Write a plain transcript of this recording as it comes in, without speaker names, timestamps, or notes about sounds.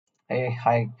Hey,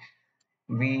 hi.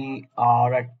 We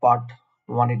are at part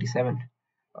 187.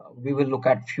 We will look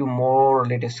at few more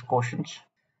latest questions.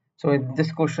 So in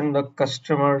this question, the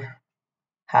customer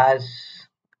has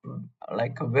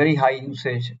like a very high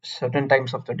usage certain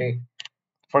times of the day.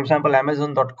 For example,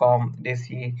 Amazon.com, they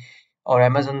see, or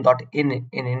Amazon.in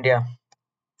in India,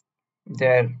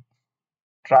 their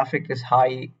traffic is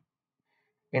high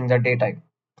in the daytime.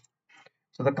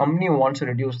 So the company wants to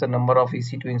reduce the number of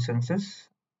EC2 instances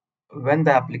when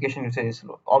the application usage is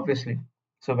low, obviously.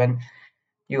 So when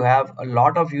you have a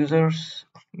lot of users,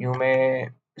 you may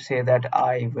say that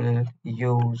I will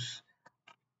use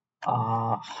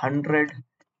 100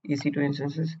 EC2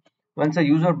 instances. Once the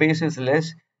user base is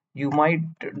less, you might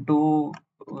do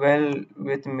well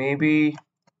with maybe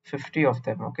 50 of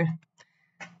them. Okay,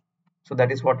 so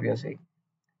that is what we are saying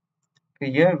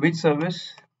here. Which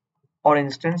service or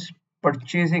instance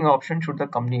purchasing option should the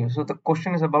company use? So the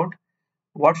question is about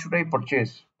what should I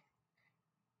purchase.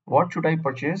 What should I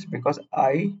purchase? Because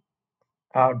I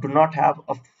do not have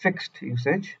a fixed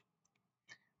usage.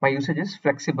 My usage is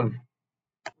flexible.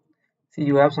 See,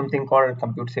 you have something called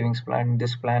compute savings plan.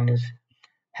 This plan is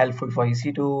helpful for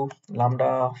EC2,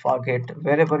 Lambda, Fargate,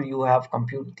 wherever you have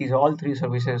compute. These all three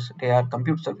services, they are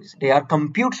compute services. They are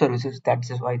compute services. That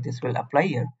is why this will apply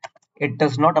here. It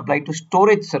does not apply to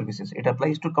storage services. It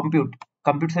applies to compute.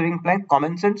 Compute saving plan,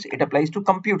 common sense, it applies to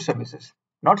compute services,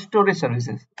 not storage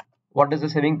services. What does the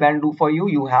saving plan do for you?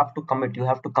 You have to commit. You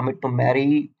have to commit to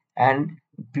marry and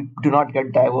do not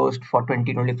get divorced for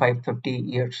 20, 25, 50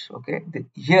 years. Okay,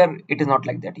 here it is not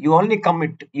like that. You only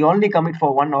commit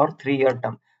for 1 or 3 year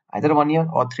term, either 1 year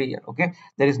or 3 year. Okay,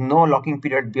 there is no locking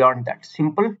period beyond that.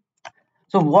 Simple.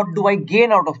 So what do I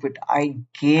gain out of it? I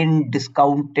gain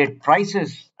discounted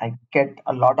prices. I get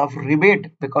a lot of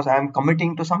rebate because I am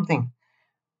committing to something.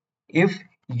 If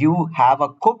you have a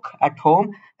cook at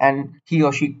home and he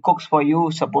or she cooks for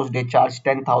you, suppose they charge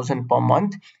 10,000 per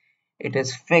month, it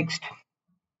is fixed.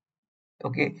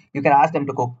 Okay, you can ask them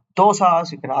to cook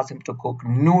dosas, you can ask them to cook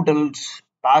noodles,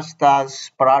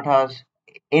 pastas, parathas,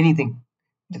 anything.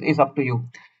 It is up to you.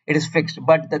 It is fixed.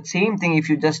 But the same thing, if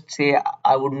you just say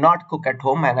I would not cook at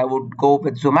home and I would go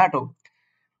with Zomato,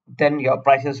 then your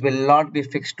prices will not be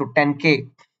fixed to 10k.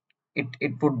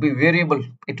 It would be variable.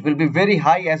 It will be very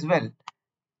high as well.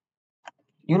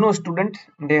 Students,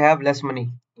 they have less money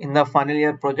in the final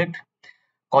year project.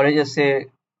 Colleges say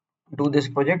do this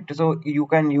project, so you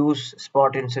can use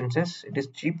spot instances. It is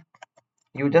cheap.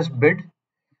 You just bid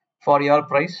for your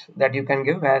price that you can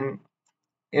give, and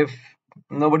if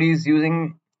nobody is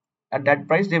using at that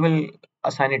price, they will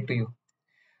assign it to you.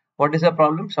 What is the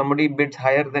problem? Somebody bids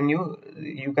higher than you,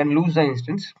 you can lose the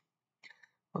instance.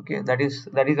 Okay, that is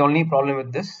the only problem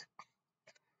with this.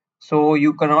 So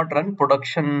you cannot run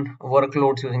production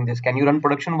workloads using this. Can you run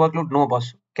production workload? No,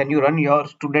 boss. Can you run your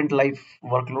student life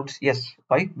workloads? Yes.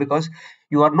 Why? Because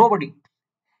you are nobody.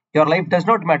 Your life does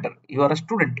not matter. You are a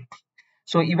student.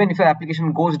 So even if your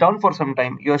application goes down for some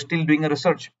time, you are still doing a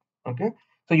research. Okay.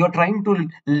 So you're trying to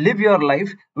live your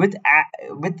life with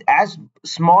as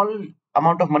small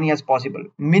amount of money as possible.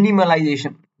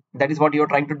 Minimalization. That is what you're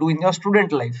trying to do in your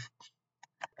student life.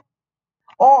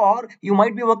 Or you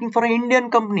might be working for an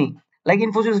Indian company like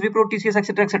Infosys, Wipro, TCS,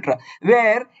 etc.,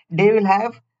 where they will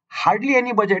have hardly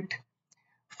any budget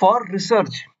for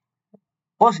research.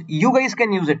 Because you guys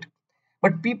can use it,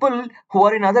 but people who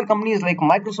are in other companies like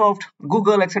Microsoft,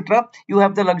 Google, etc., you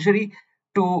have the luxury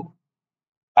to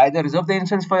either reserve the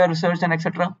instance for your research and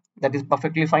etc. That is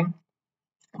perfectly fine.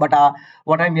 But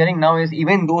what I'm hearing now is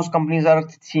even those companies are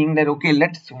seeing that okay,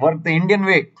 let's work the Indian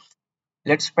way.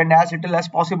 Let's spend as little as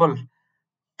possible.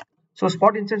 So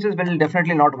spot instances will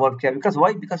definitely not work here. Because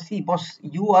why? Because see, boss,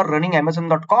 you are running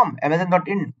Amazon.com,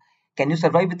 Amazon.in. Can you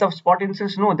survive with a spot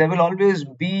instance? No, there will always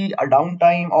be a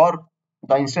downtime, or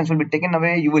the instance will be taken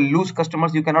away. You will lose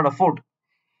customers you cannot afford.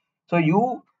 So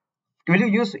will you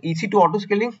use EC2 auto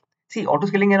scaling? See, auto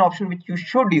scaling is an option which you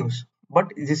should use,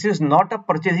 but this is not a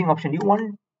purchasing option. You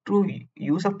want to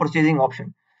use a purchasing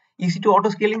option. EC2 auto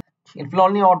scaling, it will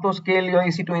only auto scale your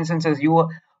EC2 instances. You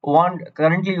want,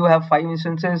 currently you have 5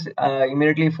 instances,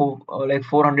 immediately for like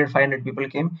 400, 500 people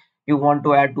came. You want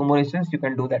to add 2 more instances, you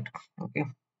can do that. Okay,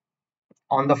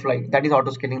 on the fly. That is auto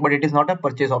scaling, but it is not a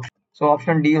purchase option. So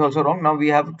option D is also wrong. Now we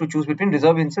have to choose between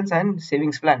reserve instance and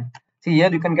savings plan. See,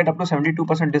 here you can get up to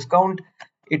 72% discount.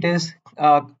 It is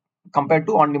compared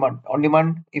to on demand. On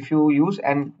demand, if you use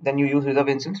and then you use reserve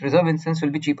instance will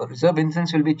be cheaper. Reserve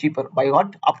instance will be cheaper by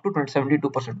what? Up to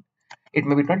 72%. It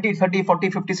may be 20, 30, 40,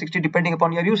 50, 60 depending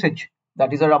upon your usage.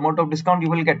 That is the amount of discount you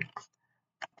will get.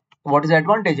 What is the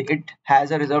advantage? It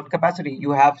has a reserved capacity.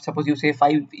 You have, suppose you say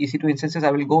 5 EC2 instances,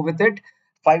 I will go with it.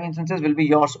 5 instances will be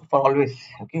yours for always.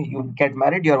 Okay, you get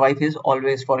married, your wife is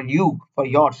always for you, for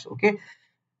yours. Okay,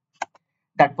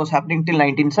 that was happening till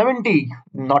 1970,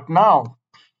 not now.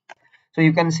 So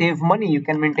you can save money, you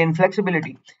can maintain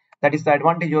flexibility. That is the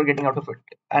advantage you are getting out of it.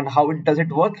 And how it does it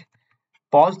work?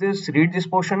 Pause this, read this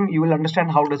portion, you will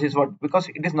understand how does this work, because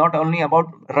it is not only about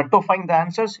ratifying the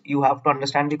answers, you have to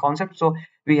understand the concept. So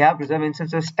we have reserve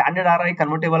instances, standard RI,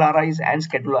 convertible RIs, and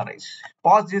schedule RIs.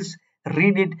 Pause this,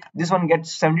 read it. This one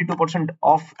gets 72%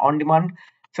 off on demand,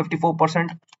 54%,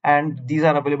 and these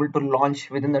are available to launch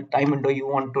within the time window you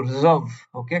want to reserve.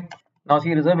 Okay, now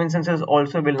see, reserve instances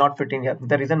also will not fit in here.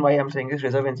 The reason why I'm saying this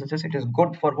reserve instances, it is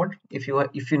good for what, if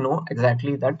you know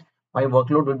exactly that my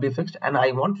workload will be fixed and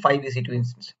I want 5 EC2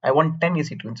 instances, I want 10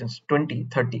 EC2 instances, 20,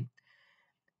 30.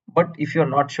 But if you're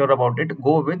not sure about it,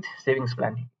 go with savings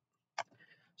plan.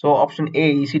 So option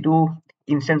A, EC2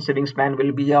 instance savings plan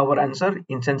will be our answer.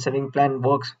 Instance saving plan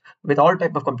works with all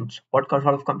type of computes. What sort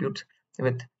of computes?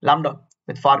 With Lambda,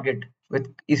 with Fargate, with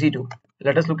EC2.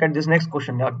 Let us look at this next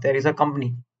question. Now, there is a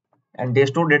company and they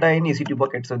store data in EC2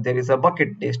 bucket. So there is a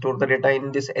bucket, they store the data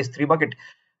in this S3 bucket.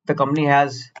 The company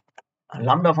has a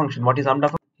Lambda function. What is Lambda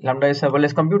function? Lambda is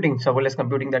serverless computing. Serverless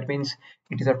computing, that means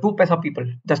it is a 2 paisa people,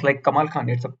 just like Kamal Khan,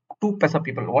 it's a 2 paisa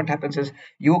people. What happens is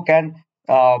you can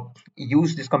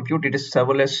use this compute, it is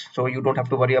serverless, so you don't have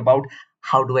to worry about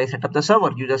how do I set up the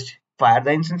server. You just fire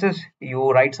the instances,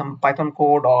 you write some Python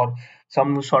code or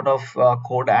some sort of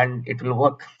code and it will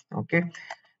work. Okay,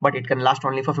 but it can last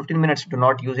only for 15 minutes. Do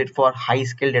not use it for high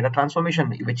scale data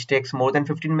transformation, which takes more than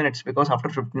 15 minutes, because after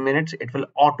 15 minutes it will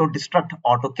auto destruct,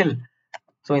 auto kill.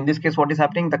 So in this case, what is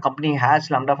happening? The company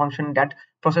has Lambda function that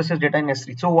processes data in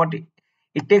S3. So what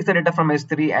it takes the data from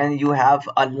S3 and you have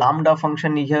a Lambda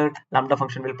function here. Lambda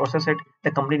function will process it.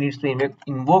 The company needs to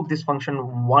invoke this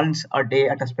function once a day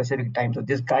at a specific time. So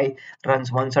this guy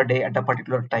runs once a day at a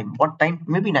particular time. What time?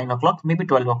 Maybe 9 o'clock, maybe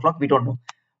 12 o'clock. We don't know.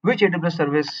 Which AWS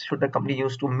service should the company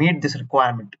use to meet this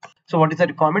requirement? So what is the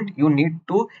requirement? You need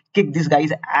to kick this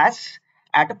guy's ass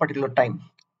at a particular time.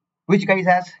 Which guy's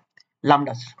ass?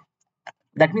 Lambdas.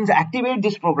 That means activate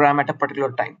this program at a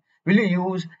particular time. Will you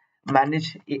use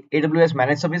AWS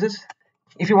managed services?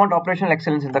 If you want operational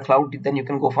excellence in the cloud, then you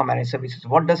can go for managed services.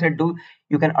 What does it do?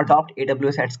 You can adopt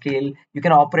AWS at scale. You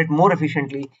can operate more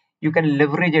efficiently. You can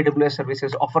leverage AWS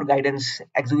services, offer guidance,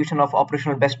 execution of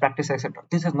operational best practice, etc.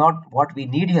 This is not what we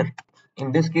need here.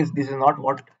 In this case, this is not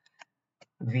what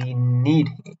we need.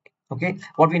 Okay,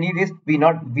 what we need is we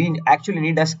actually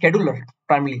need a scheduler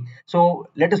primarily. So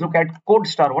let us look at code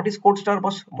star. What is code star,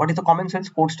 boss? What is the common sense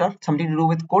code star? Something to do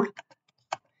with code.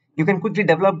 You can quickly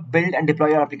develop, build, and deploy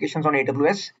your applications on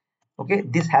AWS. Okay,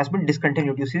 this has been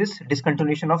discontinued. You see this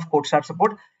discontinuation of code star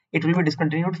support. It will be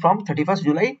discontinued from 31st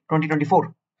July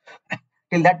 2024.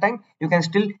 Till that time, you can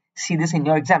still see this in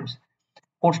your exams.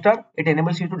 CodeStar, it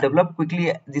enables you to develop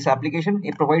quickly this application.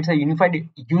 It provides a unified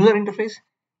user interface,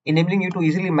 enabling you to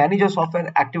easily manage your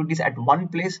software activities at one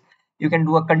place. You can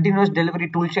do a continuous delivery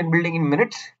toolchain building in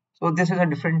minutes. So this is a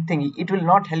different thing. It will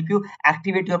not help you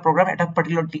activate your program at a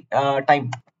particular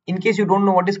time. In case you don't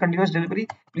know what is continuous delivery,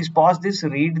 please pause this,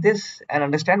 read this, and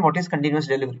understand what is continuous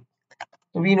delivery.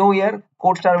 So we know here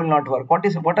CodeStar will not work.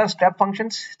 What are step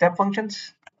functions? Step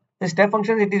functions. The step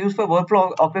functions, it is used for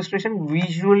workflow orchestration,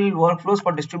 visual workflows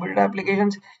for distributed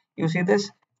applications. You see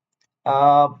this.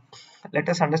 Let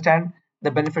us understand the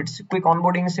benefits. Quick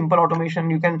onboarding, simple automation.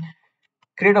 You can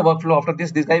create a workflow. After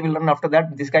this guy will run. After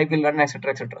that, this guy will run, etc.,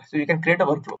 etc. So you can create a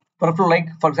workflow like,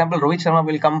 for example, Rohit Sharma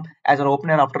will come as an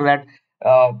opener. After that,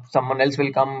 someone else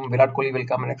will come, Virat Kohli will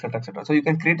come, and etc., etc. So you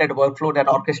can create that workflow, that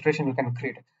orchestration you can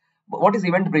create. What is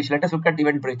event bridge? Let us look at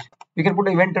event bridge. We can put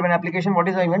an event driven application. What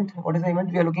is the event? What is the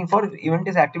event we are looking for? Event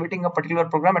is activating a particular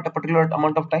program at a particular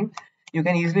amount of time. You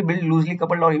can easily build loosely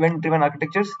coupled or event driven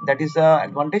architectures. That is the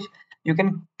advantage. You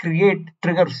can create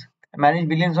triggers, manage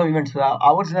billions of events.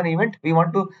 Ours is an event. We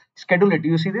want to schedule it.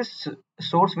 You see this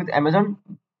source with Amazon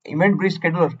event bridge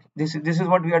scheduler. This is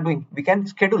what we are doing. We can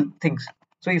schedule things.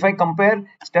 So if I compare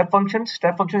step function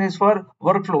is for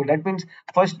workflow. That means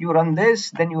first you run this,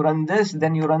 then you run this,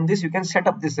 then you run this. You can set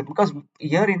up this, because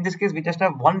here in this case we just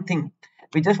have one thing.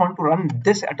 We just want to run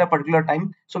this at a particular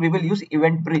time. So we will use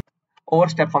event bridge over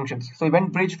step functions. So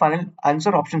event bridge, final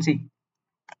answer option C.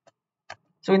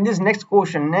 So in this next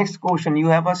question, you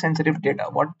have a sensitive data.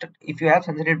 What if you have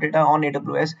sensitive data on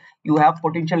AWS? You have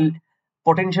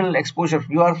potential exposure.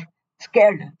 You are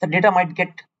scared the data might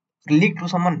get leaked to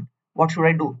someone. What should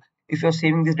I do? If you're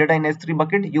saving this data in S3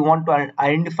 bucket, you want to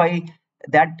identify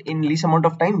that in least amount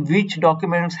of time. Which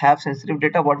documents have sensitive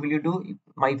data? What will you do,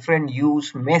 my friend?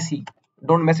 Use Messi.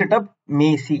 Don't mess it up.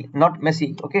 Messi, not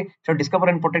messy. Okay, so discover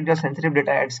and protect your sensitive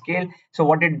data at scale. So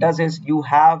what it does is, you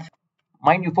have,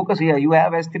 mind you, focus here, you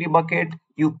have S3 bucket,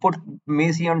 you put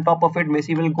Messi on top of it.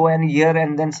 Messi will go and here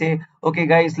and then say, okay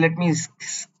guys, let me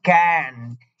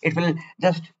scan. It will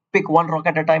just pick one rock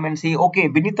at a time and see, okay,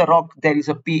 beneath the rock there is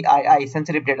a PII,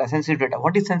 sensitive data. Sensitive data,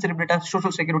 what is sensitive data?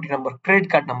 Social security number, credit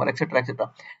card number, etc.,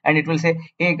 etc. And it will say,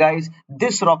 hey guys,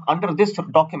 this rock, under this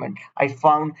document I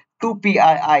found two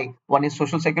PII. One is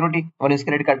social security, one is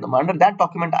credit card number. Under that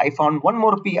document I found one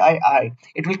more PII.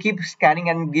 It will keep scanning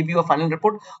and give you a final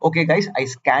report. Okay guys, I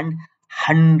scanned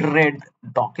 100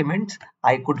 documents,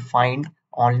 I could find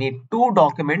only 2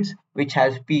 documents which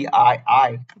has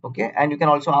PII. Okay, and you can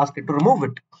also ask it to remove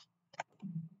it.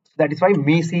 That is why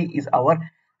Messi is our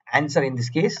answer in this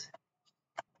case.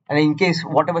 And in case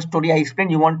whatever story I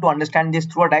explained, you want to understand this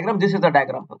through a diagram, this is the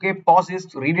diagram. Okay, pause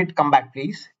this, read it, come back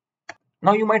please.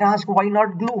 Now you might ask, why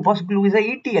not glue? First, glue is a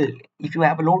ETL. If you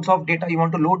have loads of data you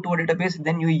want to load to a database,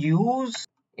 then you use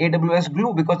AWS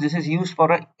glue, because this is used for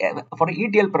a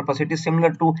ETL purpose. It is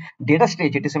similar to data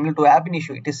stage, it is similar to ab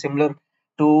initio, it is similar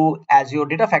to Azure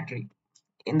Data Factory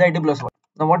in the AWS world.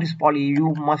 Now what is poly?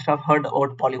 You must have heard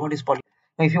about poly. What is poly?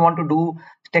 Now if you want to do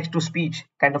text to speech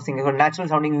kind of thing, natural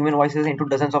sounding human voices into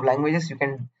dozens of languages, you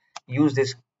can use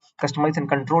this customize and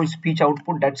control speech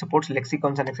output that supports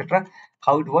lexicons and etc.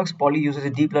 How it works? Poly uses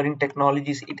deep learning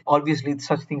technologies. It obviously,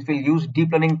 such things will use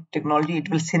deep learning technology. It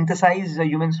will synthesize the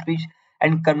human speech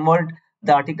and convert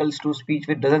the articles to speech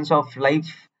with dozens of like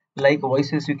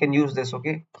voices. You can use this.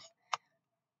 Okay,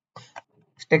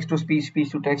 text to speech, speech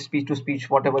to text, speech to speech,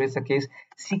 whatever is the case.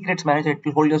 Secrets manager, it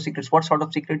will hold your secrets. What sort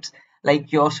of secrets?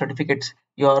 Like your certificates,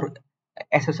 your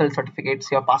SSL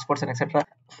certificates, your passports, and etc.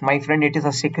 My friend, it is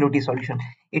a security solution.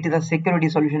 It is a security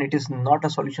solution. It is not a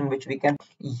solution which we can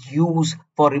use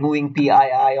for removing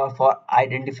PII or for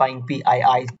identifying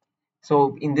PII.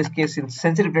 So in this case, in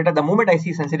sensitive data, the moment I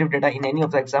see sensitive data in any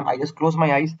of the exam, I just close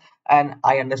my eyes and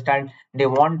I understand they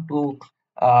want to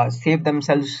save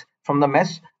themselves from the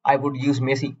mess. I would use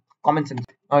Messi. Common sense.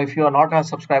 Now, if you are not a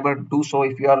subscriber, do so.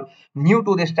 If you are new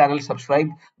to this channel, subscribe.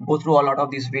 Go through a lot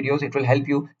of these videos. It will help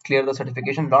you clear the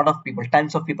certification. A lot of people,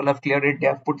 tons of people have cleared it. They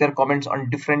have put their comments on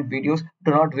different videos.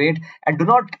 Do not wait and do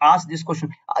not ask this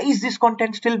question. Is this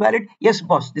content still valid? Yes,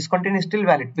 boss. This content is still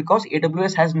valid because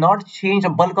AWS has not changed a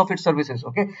bulk of its services.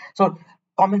 Okay. So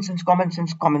common sense, common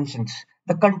sense, common sense.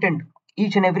 The content,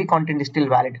 each and every content is still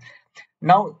valid.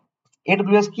 Now,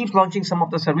 AWS keeps launching some of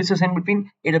the services in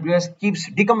between. AWS keeps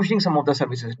decommissioning some of the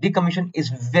services. Decommission is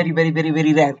very, very, very,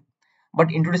 very rare.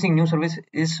 But introducing new service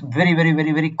is very, very,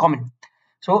 very, very common.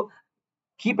 So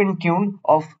keep in tune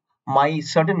of my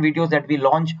certain videos that we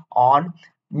launch on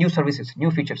new services,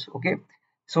 new features. Okay.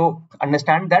 So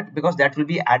understand that, because that will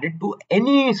be added to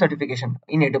any certification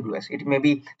in AWS. It may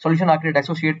be solution architect,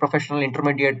 associate, professional,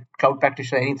 intermediate, cloud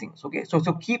practitioner, anything. Okay. So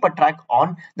keep a track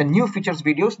on the new features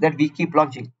videos that we keep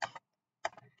launching.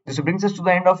 This brings us to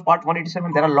the end of part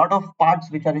 187. There are a lot of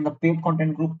parts which are in the paid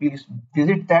content group. Please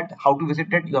visit that. How to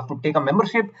visit it? You have to take a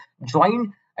membership,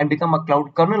 join, and become a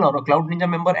Cloud Kernel or a Cloud Ninja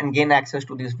member and gain access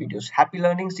to these videos. Happy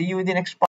learning. See you in the next part.